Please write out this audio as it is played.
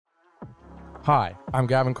Hi, I'm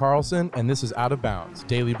Gavin Carlson, and this is Out of Bounds,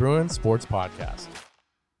 Daily Bruins Sports Podcast.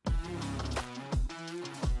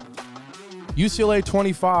 UCLA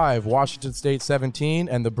 25, Washington State 17,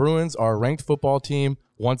 and the Bruins are a ranked football team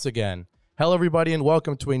once again. Hello, everybody, and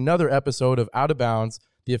welcome to another episode of Out of Bounds,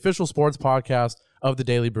 the official sports podcast of the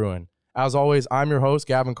Daily Bruin. As always, I'm your host,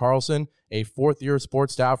 Gavin Carlson, a fourth-year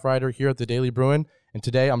sports staff writer here at the Daily Bruin, and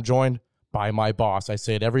today I'm joined by my boss. I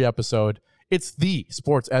say it every episode. It's the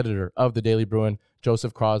sports editor of the Daily Bruin,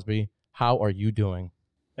 Joseph Crosby. How are you doing?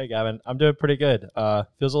 Hey, Gavin. I'm doing pretty good.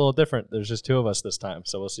 Feels a little different. There's just two of us this time,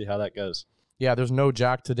 so we'll see how that goes. Yeah, there's no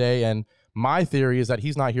Jack today, and my theory is that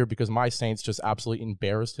he's not here because my Saints just absolutely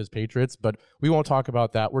embarrassed his Patriots, but we won't talk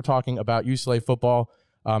about that. We're talking about UCLA football.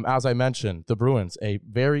 As I mentioned, the Bruins, a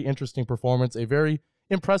very interesting performance, a very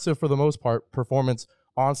impressive, for the most part, performance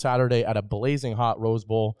on Saturday at a blazing hot Rose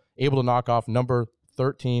Bowl, able to knock off number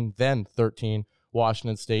 13, then 13,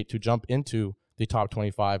 Washington State to jump into the top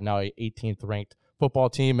 25, now a 18th ranked football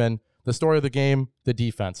team. And the story of the game, the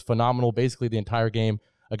defense, phenomenal, basically the entire game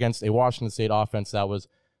against a Washington State offense that was,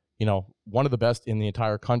 one of the best in the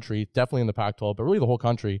entire country, definitely in the Pac-12, but really the whole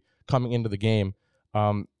country coming into the game.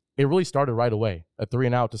 It really started right away, a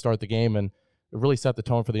 3-and-out to start the game, and it really set the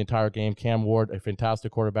tone for the entire game. Cam Ward, a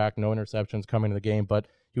fantastic quarterback, no interceptions coming to the game, but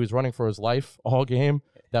he was running for his life all game.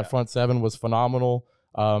 That front seven was phenomenal,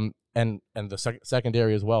 and the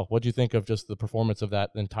secondary as well. What do you think of just the performance of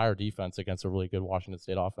that entire defense against a really good Washington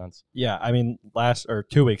State offense? Yeah, I mean,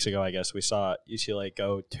 2 weeks ago, I guess, we saw UCLA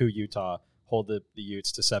go to Utah, hold the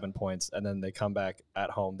Utes to 7 points, and then they come back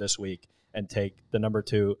at home this week and take the number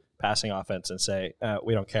 2 passing offense and say,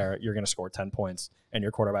 we don't care, you're going to score 10 points, and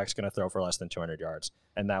your quarterback's going to throw for less than 200 yards.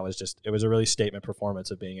 And that was it was a really statement performance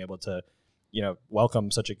of being able to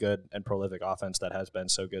welcome such a good and prolific offense that has been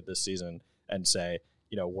so good this season and say,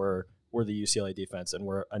 we're the UCLA defense and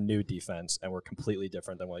we're a new defense and we're completely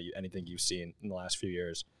different than anything you've seen in the last few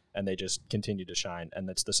years. And they just continue to shine. And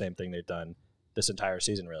that's the same thing they've done this entire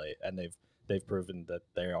season, really. And they've proven that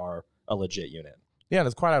they are a legit unit. Yeah, and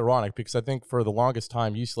it's quite ironic because I think for the longest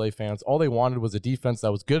time, UCLA fans, all they wanted was a defense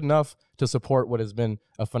that was good enough to support what has been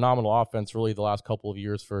a phenomenal offense really the last couple of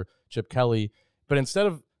years for Chip Kelly. But instead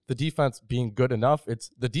of the defense being good enough, it's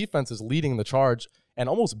the defense is leading the charge and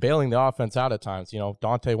almost bailing the offense out at times.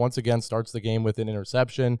 Dante once again starts the game with an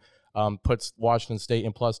interception, puts Washington State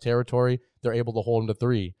in plus territory. They're able to hold them to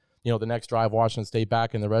 3. The next drive, Washington State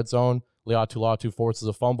back in the red zone. Latu forces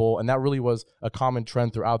a fumble, and that really was a common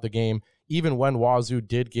trend throughout the game. Even when Wazoo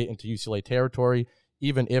did get into UCLA territory,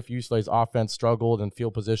 even if UCLA's offense struggled and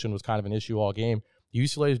field position was kind of an issue all game,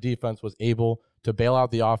 UCLA's defense was able to bail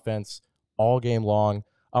out the offense all game long.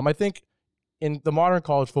 I think in the modern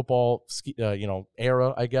college football,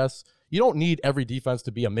 era, I guess, you don't need every defense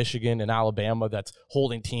to be a Michigan and Alabama that's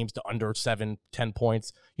holding teams to under 7-10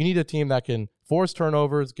 points. You need a team that can force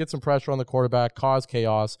turnovers, get some pressure on the quarterback, cause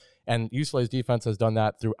chaos, and UCLA's defense has done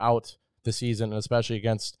that throughout the season, and especially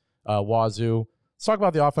against Wazoo. Let's talk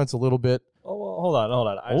about the offense a little bit. Oh, well, hold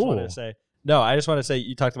on. I just want to say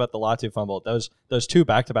you talked about the Latu fumble. Those 2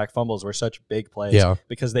 back-to-back fumbles were such big plays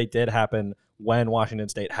because they did happen when Washington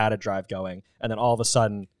State had a drive going, and then all of a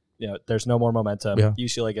sudden, there's no more momentum. Yeah.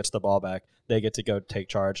 UCLA gets the ball back. They get to go take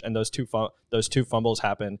charge, and those two fumbles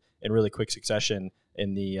happen in really quick succession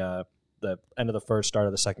in the end of the first, start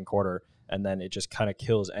of the second quarter, and then it just kind of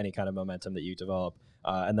kills any kind of momentum that you develop.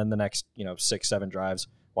 And then the next 6-7 drives,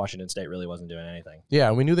 Washington State really wasn't doing anything. Yeah,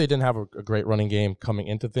 and we knew they didn't have a great running game coming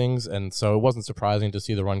into things, and so it wasn't surprising to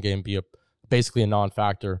see the run game be basically a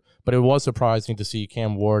non-factor. But it was surprising to see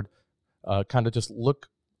Cam Ward kind of just look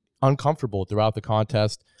uncomfortable throughout the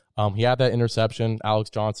contest. He had that interception. Alex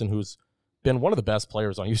Johnson, who's been one of the best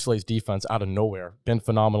players on UCLA's defense out of nowhere, been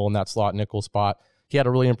phenomenal in that slot nickel spot. He had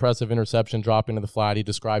a really impressive interception dropping to the flat. He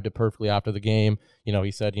described it perfectly after the game.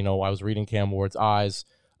 He said, I was reading Cam Ward's eyes.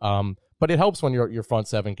 But it helps when your front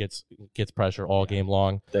seven gets pressure all game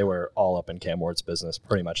long. They were all up in Cam Ward's business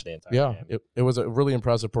pretty much the entire game. It was a really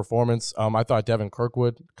impressive performance. I thought Devin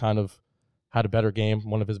Kirkwood kind of had a better game,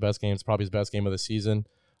 one of his best games, probably his best game of the season.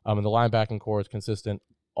 And the linebacking core is consistent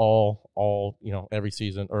all every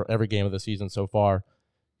season or every game of the season so far.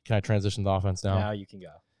 Can I transition to the offense now? Now you can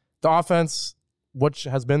go. The offense, which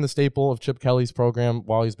has been the staple of Chip Kelly's program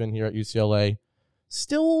while he's been here at UCLA,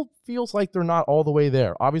 still feels like they're not all the way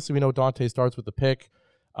there. Obviously, we know Dante starts with the pick.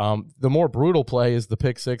 The more brutal play is the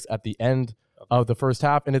pick 6 at the end of the first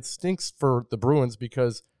half, and it stinks for the Bruins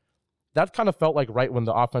because that kind of felt like right when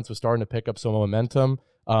the offense was starting to pick up some momentum.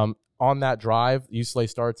 On that drive, UCLA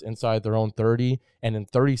starts inside their own 30, and in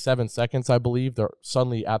 37 seconds, I believe, they're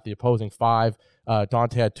suddenly at the opposing 5.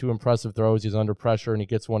 Dante had 2 impressive throws. He's under pressure, and he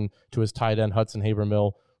gets one to his tight end, Hudson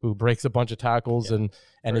Habermill, who breaks a bunch of tackles and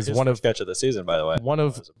is his one of catch of the season, by the way. One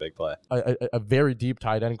of that was a big play. A very deep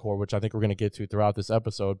tight end core, which I think we're going to get to throughout this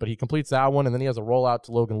episode. But he completes that one, and then he has a rollout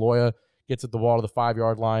to Logan Loya, gets at the ball to the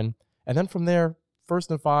 5-yard line. And then from there,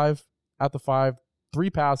 1st and 5 at the 5, 3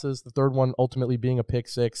 passes, the third one ultimately being a pick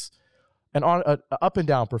 6. And on an up and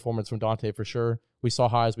down performance from Dante for sure. We saw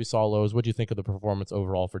highs, we saw lows. What do you think of the performance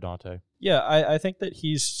overall for Dante? Yeah, I think that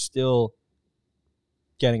he's still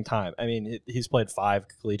getting time. I mean, he's played 5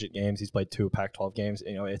 collegiate games. He's played 2 Pac-12 games.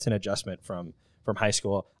 It's an adjustment from high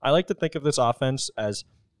school. I like to think of this offense as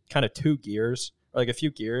kind of 2 gears, or like a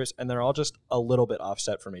few gears, and they're all just a little bit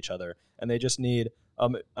offset from each other. And they just need, I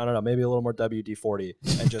don't know, maybe a little more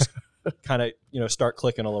WD-40 and just kind of, start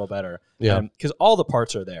clicking a little better. Yeah. Because all the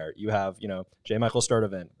parts are there. You have, J. Michael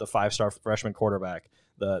Sturdivant, the 5-star freshman quarterback,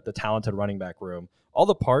 the talented running back room. All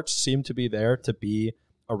the parts seem to be there to be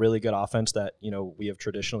a really good offense that, we have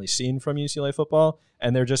traditionally seen from UCLA football.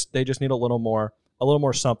 And they just need a little more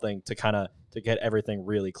something to get everything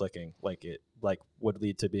really clicking like would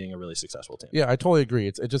lead to being a really successful team. Yeah, I totally agree.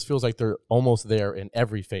 It just feels like they're almost there in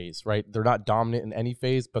every phase, right? They're not dominant in any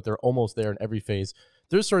phase, but they're almost there in every phase.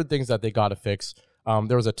 There's certain things that they got to fix.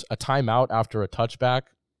 There was a timeout after a touchback.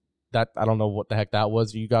 That I don't know what the heck that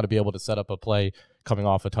was. You got to be able to set up a play coming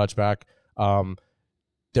off a touchback.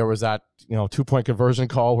 There was that 2-point conversion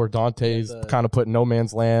call where Dante's kind of put in no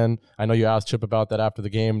man's land. I know you asked Chip about that after the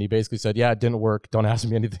game, and he basically said, "Yeah, it didn't work. Don't ask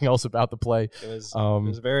me anything else about the play." It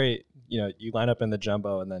was very you line up in the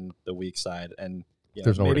jumbo and then the weak side, and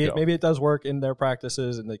there's nowhere to go. Maybe it does work in their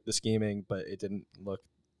practices and the scheming, but it didn't look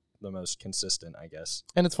the most consistent, I guess.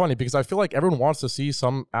 And it's funny because I feel like everyone wants to see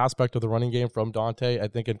some aspect of the running game from Dante. I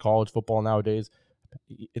think in college football nowadays,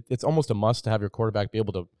 it's almost a must to have your quarterback be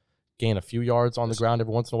able to gain a few yards on the ground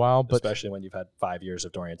every once in a while. But especially when you've had 5 years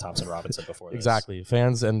of Dorian Thompson-Robinson before this. Exactly.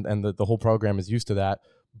 Fans and the whole program is used to that.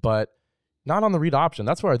 But not on the read option.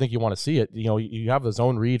 That's where I think you want to see it. You have the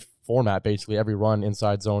zone read format, basically every run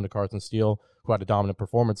inside zone to Carson Steele, who had a dominant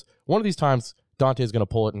performance. One of these times, Dante is going to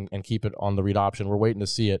pull it and keep it on the read option. We're waiting to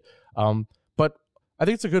see it. But I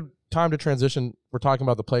think it's a good time to transition. We're talking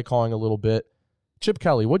about the play calling a little bit. Chip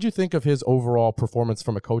Kelly, what do you think of his overall performance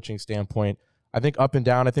from a coaching standpoint? I think up and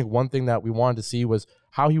down. I think one thing that we wanted to see was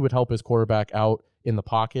how he would help his quarterback out in the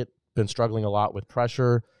pocket. Been struggling a lot with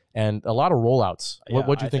pressure and a lot of rollouts. Yeah,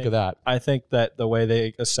 what do you think of that? I think that the way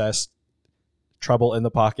they assessed trouble in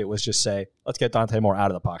the pocket was just say, let's get Dante Moore out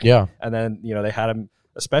of the pocket. Yeah. And then, they had him,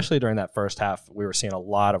 especially during that first half, we were seeing a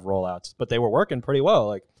lot of rollouts, but they were working pretty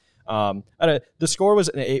well. The score was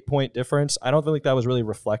an 8-point difference. I don't think that was really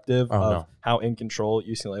reflective of how in control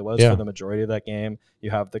UCLA was for the majority of that game.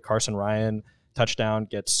 You have the Carson Ryan touchdown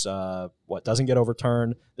doesn't get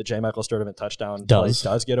overturned. The J. Michael Sturdivant touchdown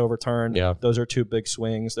does get overturned. Yeah. Those are 2 big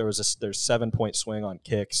swings. There's 7-point swing on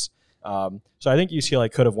kicks. So I think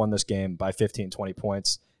UCLA could have won this game by 15, 20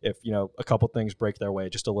 points if, a couple things break their way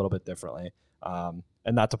just a little bit differently. And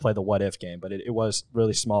not to play the what if game, but it was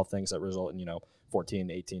really small things that result in,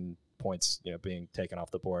 14, 18 points, being taken off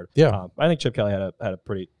the board. Yeah. I think Chip Kelly had a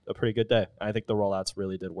pretty good day. I think the rollouts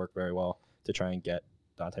really did work very well to try and get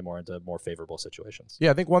Dante Moore into more favorable situations.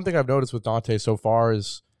 Yeah, I think one thing I've noticed with Dante so far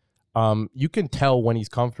is you can tell when he's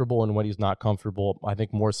comfortable and when he's not comfortable, I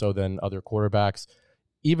think more so than other quarterbacks.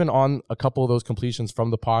 Even on a couple of those completions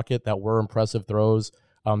from the pocket that were impressive throws,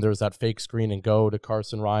 there was that fake screen and go to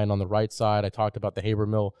Carson Ryan on the right side. I talked about the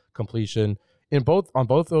Habermill completion. On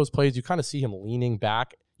both those plays, you kind of see him leaning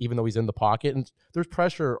back even though he's in the pocket. And there's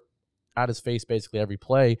pressure at his face basically every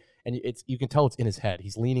play, and you can tell it's in his head.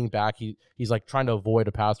 He's leaning back. He's like trying to avoid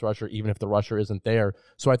a pass rusher even if the rusher isn't there.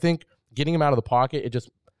 So I think getting him out of the pocket, it just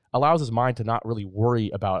allows his mind to not really worry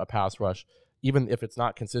about a pass rush, even if it's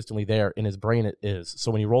not consistently there. In his brain it is.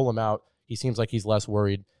 So when you roll him out, he seems like he's less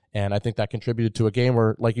worried, and I think that contributed to a game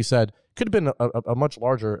where, like you said, could have been a much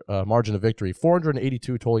larger margin of victory.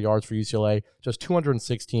 482 total yards for UCLA, just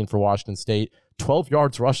 216 for Washington State. 12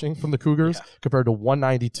 yards rushing from the Cougars compared to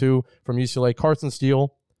 192 from UCLA. Carson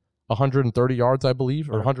Steele, 130 yards, I believe,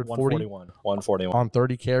 or 140. 141 on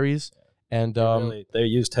 30 carries. And they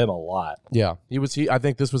used him a lot. Yeah, I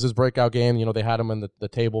think this was his breakout game. They had him in the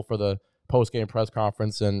table for the post-game press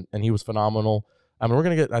conference, and he was phenomenal. I mean,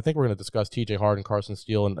 I think we're going to discuss TJ Hart and Carson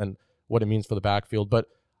Steele and what it means for the backfield. But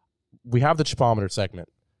we have the Chipometer segment.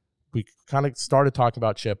 We kind of started talking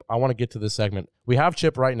about Chip. I want to get to this segment. We have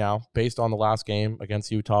Chip right now, based on the last game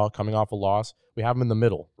against Utah, coming off a loss. We have him in the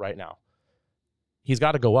middle right now. He's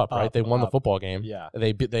got to go up, right? They won the football game. Yeah.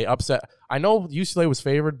 They upset. I know UCLA was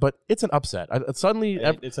favored, but it's an upset. Suddenly,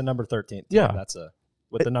 it's a number 13. Yeah.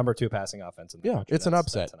 with the number 2 passing offense in the country. It's an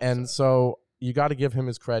upset. And so you got to give him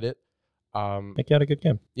his credit. I think he had a good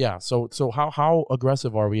game. Yeah. So how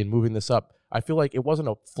aggressive are we in moving this up? I feel like it wasn't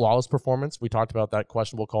a flawless performance. We talked about that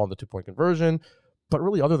questionable call on the 2-point conversion, but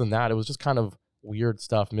really other than that, it was just kind of weird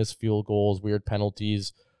stuff, missed field goals, weird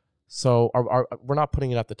penalties. So we're not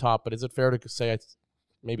putting it at the top, but is it fair to say it's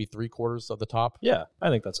maybe 3/4 of the top? Yeah, I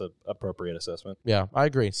think that's an appropriate assessment. Yeah, I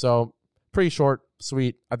agree. So pretty short,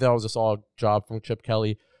 sweet. I thought it was a solid job from Chip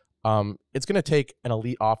Kelly. It's going to take an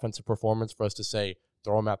elite offensive performance for us to say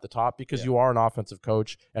throw him at the top because you are an offensive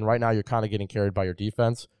coach, and right now you're kind of getting carried by your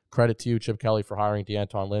defense. Credit to you, Chip Kelly, for hiring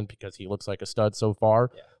D'Anton Lynn because he looks like a stud so far.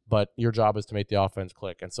 Yeah. But your job is to make the offense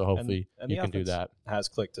click, and so hopefully you can do that. Has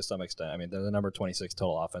clicked to some extent. I mean, they're the number 26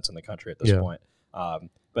 total offense in the country at this point.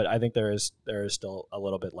 But I think there is still a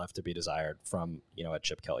little bit left to be desired from a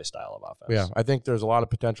Chip Kelly style of offense. Yeah, I think there's a lot of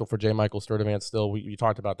potential for J. Michael Sturdivant still. We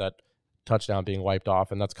talked about that touchdown being wiped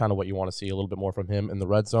off, and that's kind of what you want to see a little bit more from him in the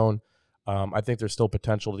red zone. I think there's still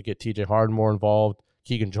potential to get T.J. Harden more involved.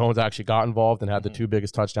 Keegan Jones actually got involved and had the 2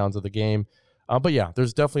 biggest touchdowns of the game. But yeah,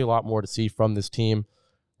 there's definitely a lot more to see from this team.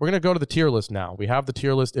 We're going to go to the tier list now. We have the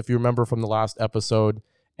tier list, if you remember from the last episode.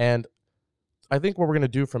 And I think what we're going to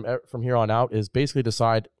do from here on out is basically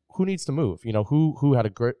decide who needs to move. Who had a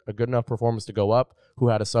good enough performance to go up, who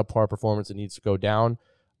had a subpar performance that needs to go down.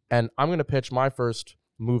 And I'm going to pitch my first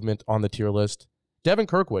movement on the tier list. Devin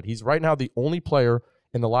Kirkwood. He's right now the only player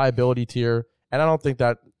in the liability tier, and I don't think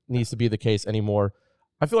that needs to be the case anymore.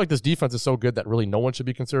 I feel like this defense is so good that really no one should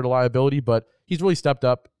be considered a liability, but he's really stepped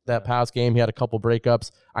up that past game. He had a couple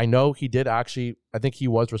breakups. I know he did actually, I think he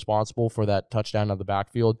was responsible for that touchdown of the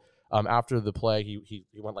backfield. After the play, he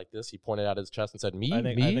went like this. He pointed at his chest and said, me? I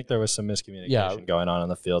think there was some miscommunication going on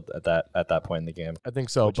the field at that point in the game. I think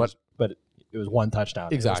so, but it was one touchdown.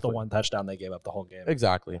 Exactly. It was the one touchdown they gave up the whole game.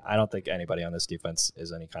 Exactly. I don't think anybody on this defense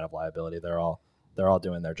is any kind of liability. They're all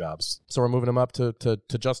doing their jobs. So we're moving him up to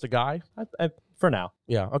just a guy? For now.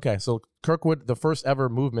 Yeah, okay. So Kirkwood, the first ever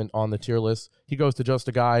movement on the tier list, he goes to just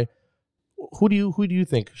a guy. Who do you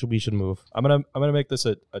think we should move? I'm gonna make this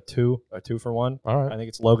a 2 for 1. All right. I think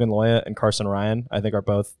it's Logan Loya and Carson Ryan. I think are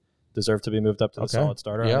both deserve to be moved up to the solid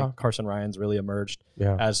starter. Yeah. I think Carson Ryan's really emerged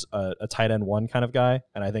as a tight end 1 kind of guy,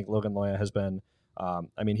 and I think Logan Loya has been.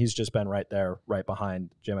 He's just been right there, right behind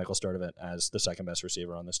J. Michael Sturdivant as the second best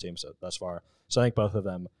receiver on this team thus far. So I think both of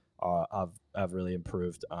them have really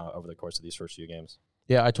improved over the course of these first few games.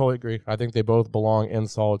 Yeah, I totally agree. I think they both belong in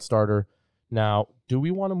solid starter. Now, do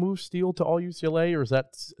we want to move Steele to all UCLA, or is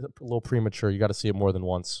that a little premature? You got to see it more than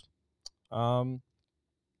once. More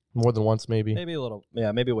than once, maybe. Maybe a little.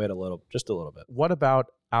 Yeah, maybe wait just a little bit. What about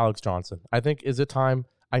Alex Johnson? I think, is it time?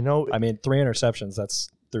 I know. 3 interceptions. That's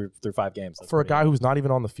through 5 games. That's for a guy who's not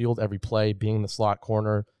even on the field every play, being in the slot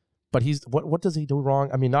corner. But what does he do wrong?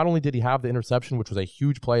 I mean, not only did he have the interception, which was a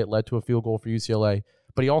huge play, it led to a field goal for UCLA,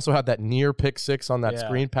 but he also had that near pick 6 on that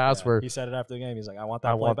screen pass where he said it after the game. He's like, I want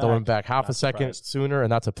the one back half a second sooner,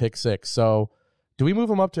 and that's a pick 6. So do we move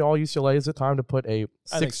him up to all UCLA? Is it time to put a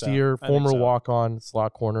 6th-year former walk-on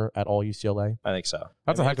slot corner at all UCLA? I think so.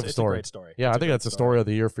 That's a heck of a story. A great story. Yeah, I think that's the story of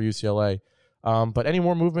the year for UCLA. But any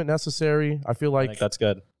more movement necessary? I feel like that's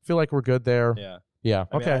good. I feel like we're good there. Yeah.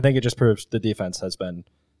 Okay. I think it just proves the defense has been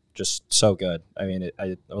just so good. I mean,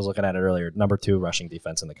 I was looking at it earlier. Number 2 rushing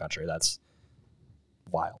defense in the country. That's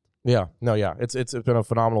wild. Yeah. No. Yeah. It's been a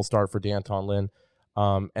phenomenal start for D'Anton Lynn,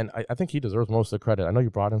 and I think he deserves most of the credit. I know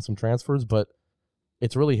you brought in some transfers, but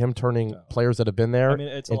it's really him turning players that have been there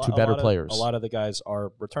into better players. A lot of the guys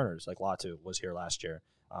are returners. Like Latu was here last year.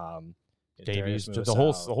 Davies, the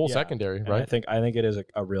whole secondary, right? I think it is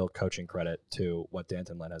a real coaching credit to what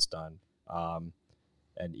D'Anton Lynn has done.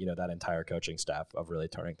 And that entire coaching staff of really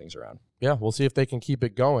turning things around. Yeah, we'll see if they can keep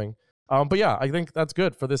it going. But yeah, I think that's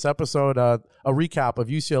good for this episode. A recap of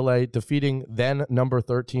UCLA defeating then number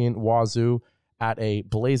 13 Wazoo at a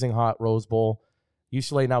blazing hot Rose Bowl.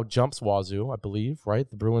 UCLA now jumps Wazoo, I believe, right?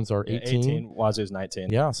 The Bruins are 18. Wazoo's 19.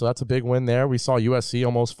 Yeah, so that's a big win there. We saw USC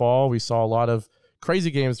almost fall. We saw a lot of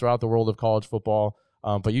crazy games throughout the world of college football.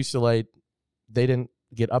 But UCLA, they didn't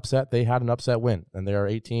get upset. They had an upset win, and they are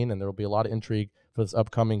 18, and there will be a lot of intrigue for this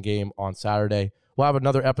upcoming game on Saturday. We'll have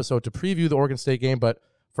another episode to preview the Oregon State game, but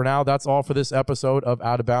for now, that's all for this episode of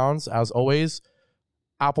Out of Bounds. As always,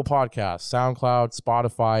 Apple Podcasts, SoundCloud,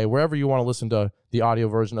 Spotify, wherever you want to listen to the audio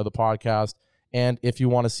version of the podcast. And if you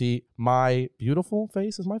want to see my beautiful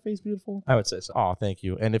face, is my face beautiful? I would say so. Oh, thank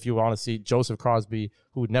you. And if you want to see Joseph Crosby,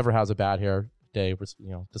 who never has a bad hair day,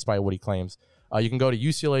 despite what he claims, you can go to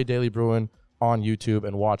UCLA Daily Bruin on YouTube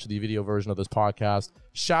and watch the video version of this podcast.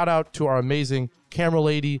 Shout out to our amazing camera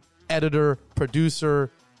lady, editor, producer,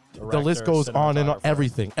 The list goes on and on.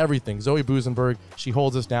 Everything. Zoe Busenberg, she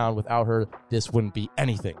holds us down. Without her, this wouldn't be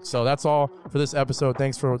anything. So that's all for this episode.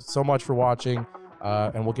 Thanks so much for watching.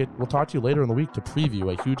 And we'll talk to you later in the week to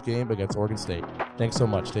preview a huge game against Oregon State. Thanks so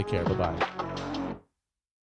much. Take care. Bye-bye.